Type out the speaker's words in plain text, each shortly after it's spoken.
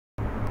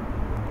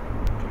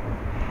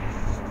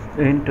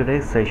In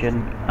today's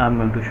session, I'm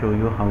going to show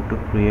you how to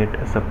create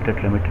a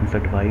separate remittance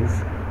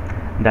advice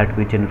that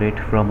we generate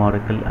from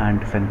Oracle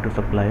and send to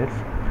suppliers.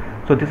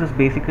 So this is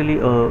basically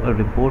a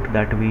report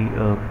that we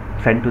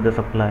send to the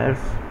suppliers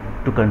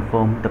to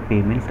confirm the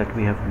payments that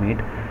we have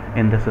made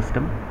in the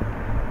system.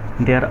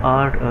 There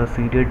are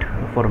seeded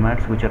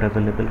formats which are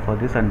available for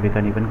this, and we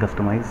can even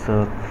customize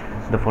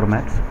the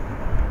formats.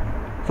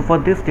 So for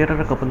this, there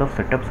are a couple of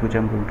setups which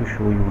I'm going to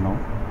show you now.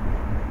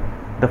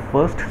 The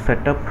first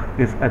setup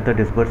is at the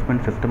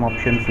disbursement system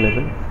options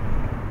level.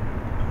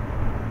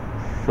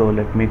 So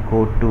let me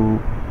go to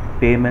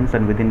payments,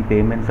 and within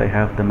payments I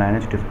have the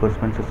manage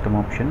disbursement system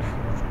options.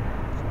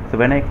 So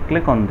when I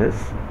click on this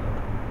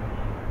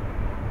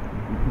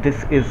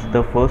is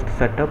the first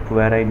setup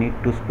where I need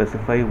to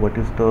specify what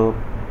is the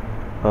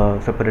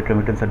separate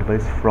remittance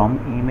advice from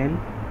email,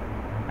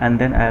 and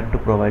then I have to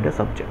provide a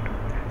subject.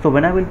 So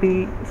when I will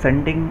be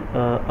sending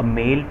a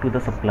mail to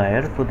the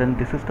supplier, so then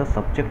this is the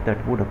subject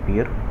that would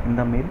appear in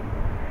the mail,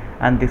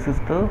 and this is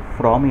the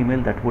from email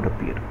that would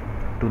appear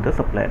to the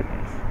supplier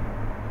mails.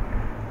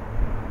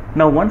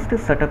 Now once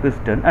this setup is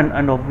done,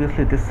 and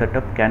obviously this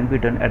setup can be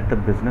done at the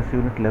business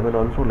unit level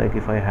also, like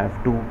if I have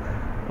to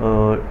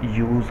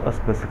use a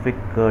specific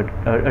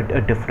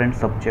a different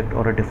subject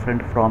or a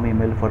different from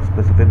email for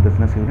specific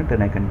business unit,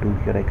 then I can do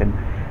here,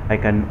 I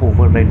can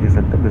override this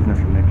at the business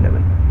unit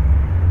level.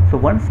 So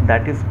once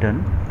that is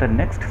done, the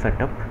next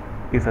setup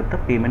is at the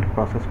payment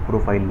process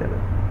profile level.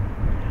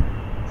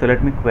 So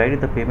let me query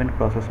the payment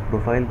process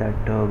profile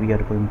that we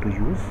are going to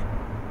use.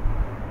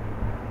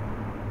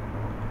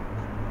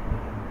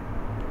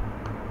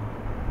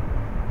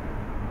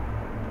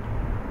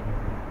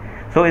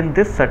 So in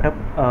this setup,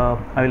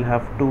 I will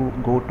have to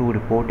go to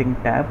reporting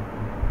tab,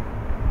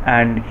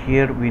 and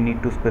here we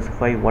need to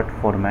specify what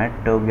format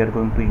we are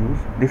going to use.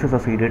 This is a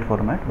seeded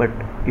format, but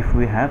if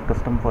we have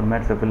custom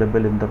formats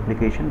available in the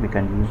application, we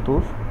can use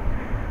those.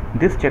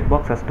 This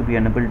checkbox has to be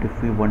enabled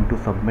if we want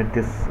to submit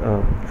this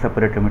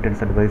separate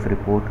remittance advice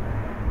report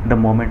the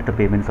moment the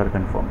payments are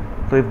confirmed.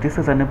 So if this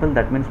is enabled,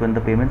 that means when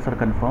the payments are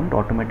confirmed,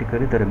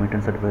 automatically the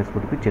remittance advice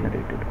would be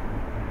generated.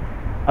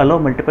 Allow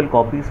multiple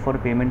copies for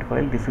payment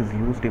file. This is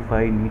used if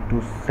I need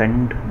to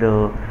send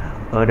the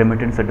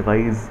remittance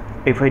advice,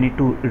 if I need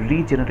to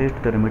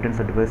regenerate the remittance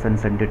advice and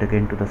send it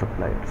again to the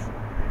suppliers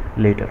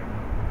later.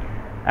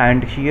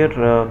 And here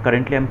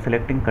currently I'm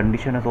selecting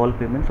condition as all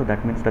payments, so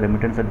that means the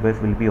remittance advice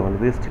will be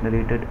always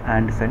generated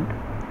and sent.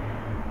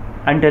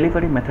 And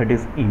delivery method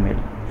is email.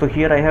 So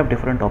here I have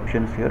different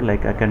options here,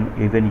 like I can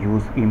even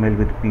use email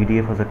with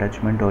PDF as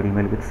attachment or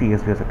email with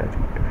CSV as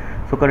attachment.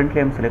 So currently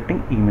I'm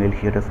selecting email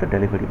here as the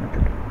delivery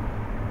method.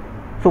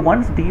 So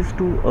once these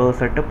two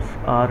setups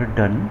are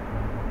done,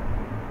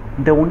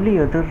 the only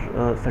other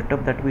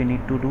setup that we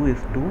need to do is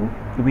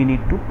we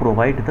need to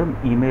provide the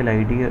email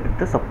ID at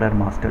the supplier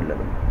master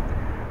level.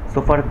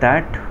 So for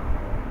that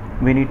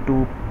we need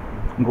to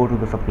go to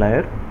the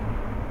supplier,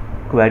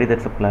 query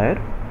that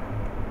supplier,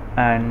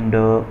 and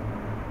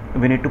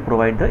we need to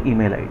provide the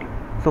email ID.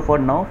 So for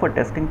now, for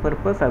testing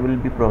purpose, I will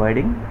be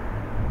providing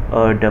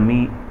a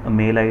dummy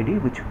mail ID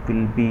which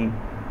will be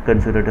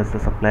considered as the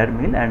supplier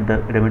mail, and the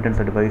remittance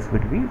advice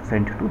will be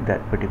sent to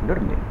that particular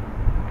mail.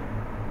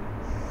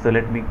 So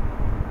let me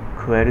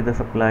query the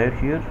supplier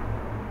here.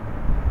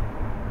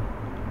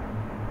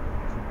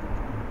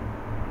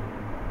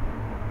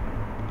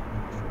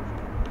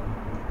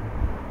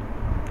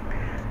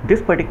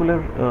 This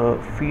particular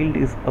field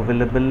is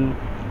available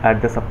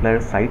at the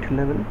supplier site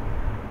level,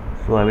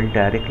 so I will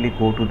directly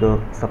go to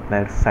the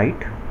supplier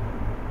site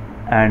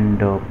and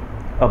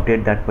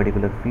update that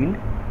particular field.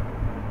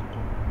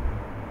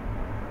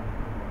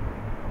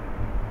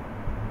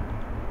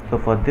 So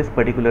for this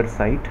particular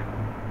site,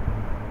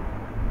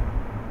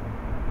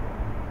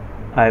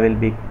 I will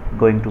be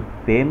going to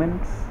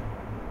payments,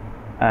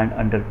 and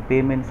under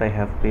payments I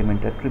have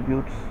payment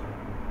attributes,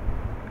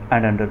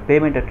 and under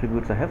payment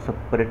attributes I have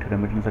separate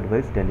remittance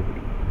advice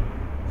delivery.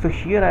 So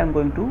here I am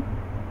going to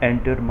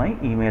enter my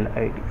email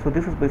ID. So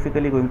this is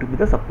basically going to be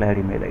the supplier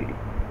email ID,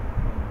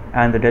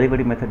 and the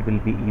delivery method will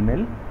be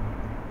email.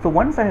 So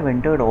once I have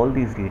entered all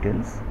these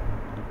details,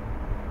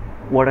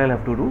 what I'll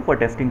have to do for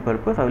testing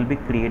purpose, I will be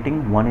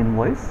creating one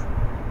invoice,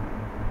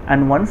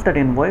 and once that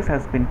invoice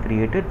has been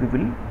created, we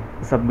will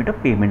submit a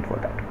payment for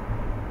that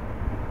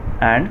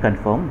and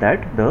confirm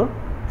that the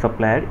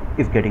supplier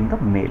is getting the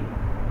mail.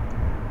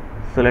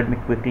 So let me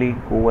quickly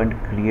go and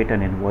create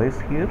an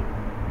invoice here.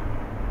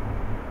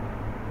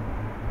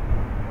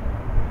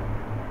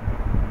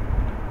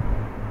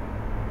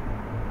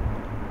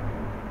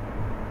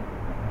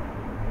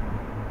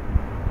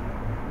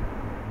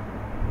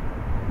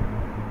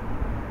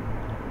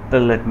 So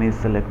let me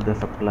select the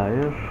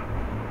supplier.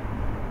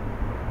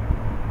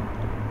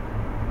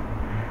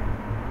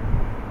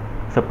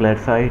 Supplier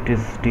site is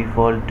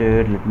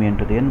defaulted. Let me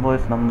enter the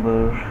invoice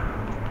number,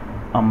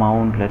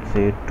 amount, let's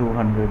say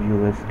 200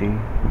 USD,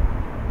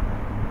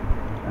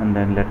 and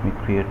then let me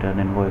create an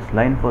invoice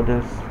line for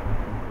this.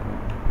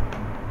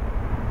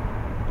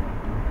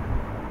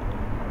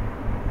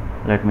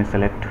 Let me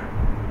select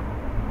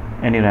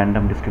any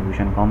random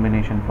distribution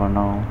combination for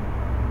now,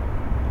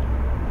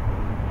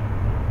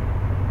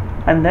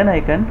 and then I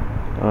can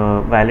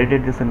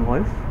validate this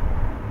invoice.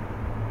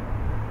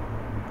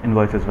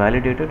 Invoice is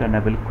validated and I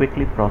will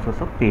quickly process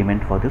a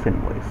payment for this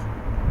invoice.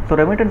 So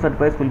remittance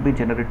advice will be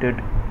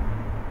generated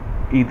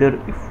either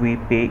if we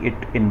pay it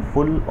in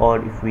full,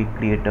 or if we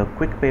create a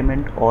quick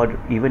payment, or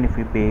even if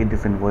we pay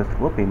this invoice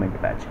through a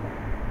payment batch.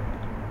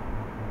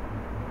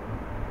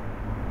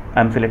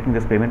 I'm selecting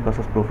this payment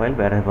process profile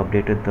where I have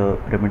updated the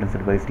remittance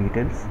advice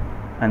details,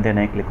 and then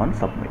I click on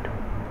submit.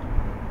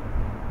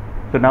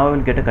 So now I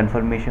will get a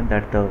confirmation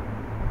that the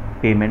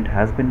payment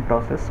has been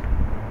processed.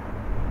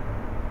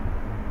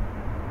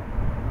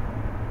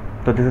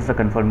 So this is a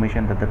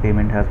confirmation that the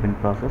payment has been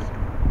processed.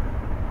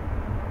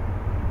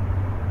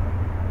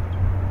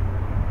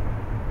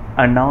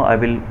 And now I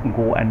will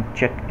go and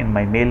check in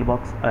my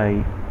mailbox.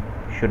 I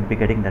should be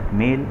getting that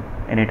mail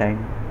anytime.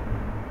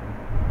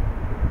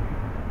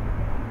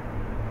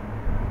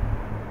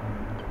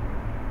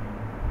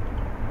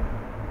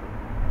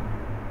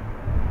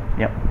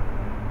 Yeah.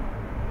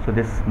 So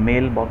this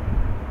mail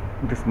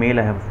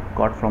I have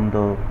got from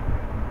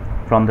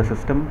the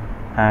system,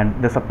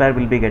 and the supplier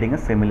will be getting a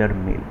similar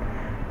mail.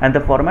 And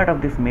the format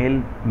of this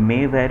mail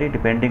may vary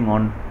depending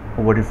on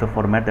what is the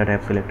format that I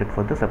have selected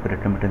for the separate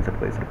remittance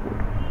advice report.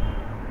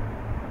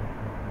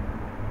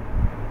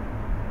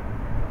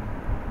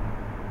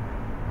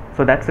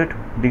 So that's it.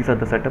 These are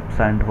the setups,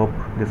 and hope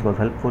this was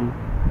helpful.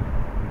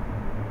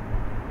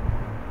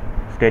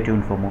 Stay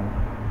tuned for more.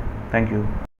 Thank you.